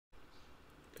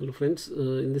Hello friends,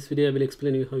 in this video I will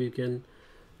explain you how you can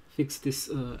fix this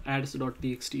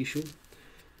ads.txt issue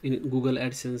in Google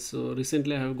AdSense. So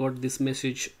recently I have got this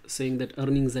message saying that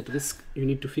earnings at risk. You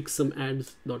need to fix some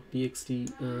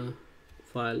ads.txt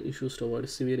file issues to avoid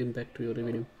severe impact to your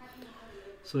revenue.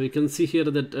 So you can see here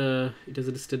that it has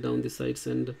listed down the sites,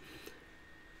 and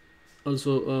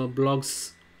also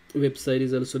blogs website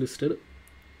is also listed.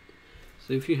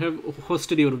 So if you have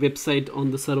hosted your website on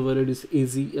the server, it is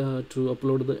easy to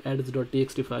upload the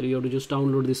ads.txt file. You have to just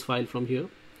download this file from here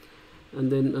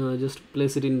and then just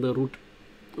place it in the root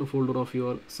folder of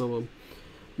your server.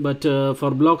 But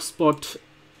for Blogspot,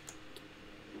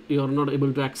 you are not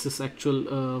able to access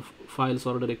actual files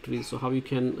or directories. So how you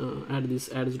can add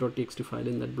this ads.txt file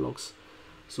in that blogs?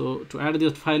 So to add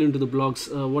this file into the blogs,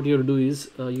 what you have to do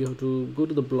is you have to go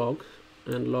to the blog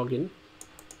and log in.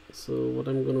 So what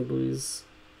I'm going to do is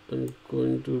I'm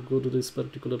going to go to this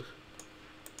particular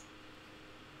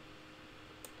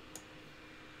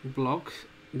blog,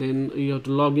 then you have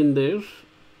to log in there,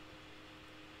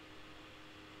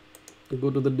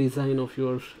 go to the design of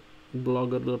your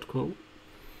blogger.com,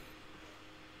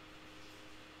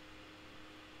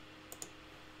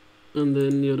 and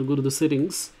then you have to go to the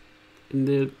settings. In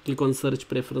there, click on search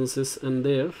preferences, and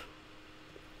there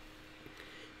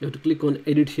you have to click on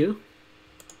edit here.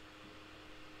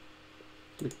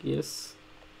 Click yes,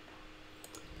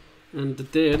 and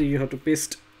there you have to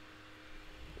paste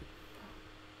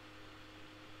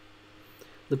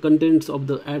the contents of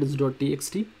the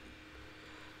ads.txt.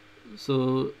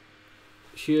 So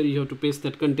here you have to paste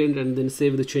that content and then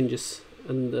save the changes,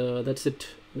 and that's it.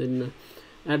 Then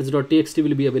ads.txt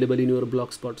will be available in your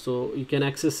Blogspot, so you can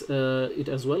access it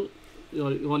as well.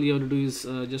 All you have to do is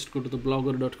just go to the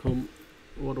blogger.com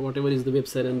or whatever is the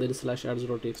website, and then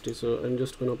 /ads.txt. So I'm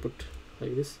just gonna put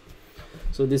like this.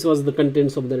 So this was the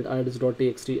contents of that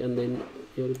ads.txt, and then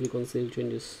you have to click on save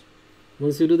changes.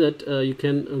 Once you do that, you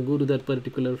can go to that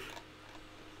particular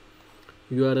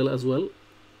URL as well.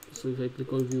 So if I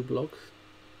click on view blog,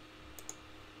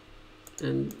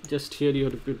 and just here you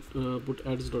have to put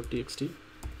ads.txt,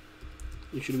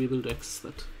 you should be able to access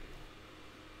that.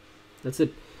 That's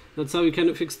it. That's how you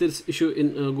can fix this issue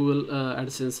in Google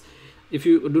AdSense. If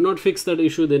you do not fix that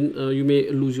issue, then you may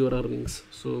lose your earnings.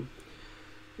 So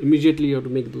immediately you have to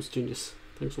make those changes.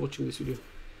 Thanks for watching this video.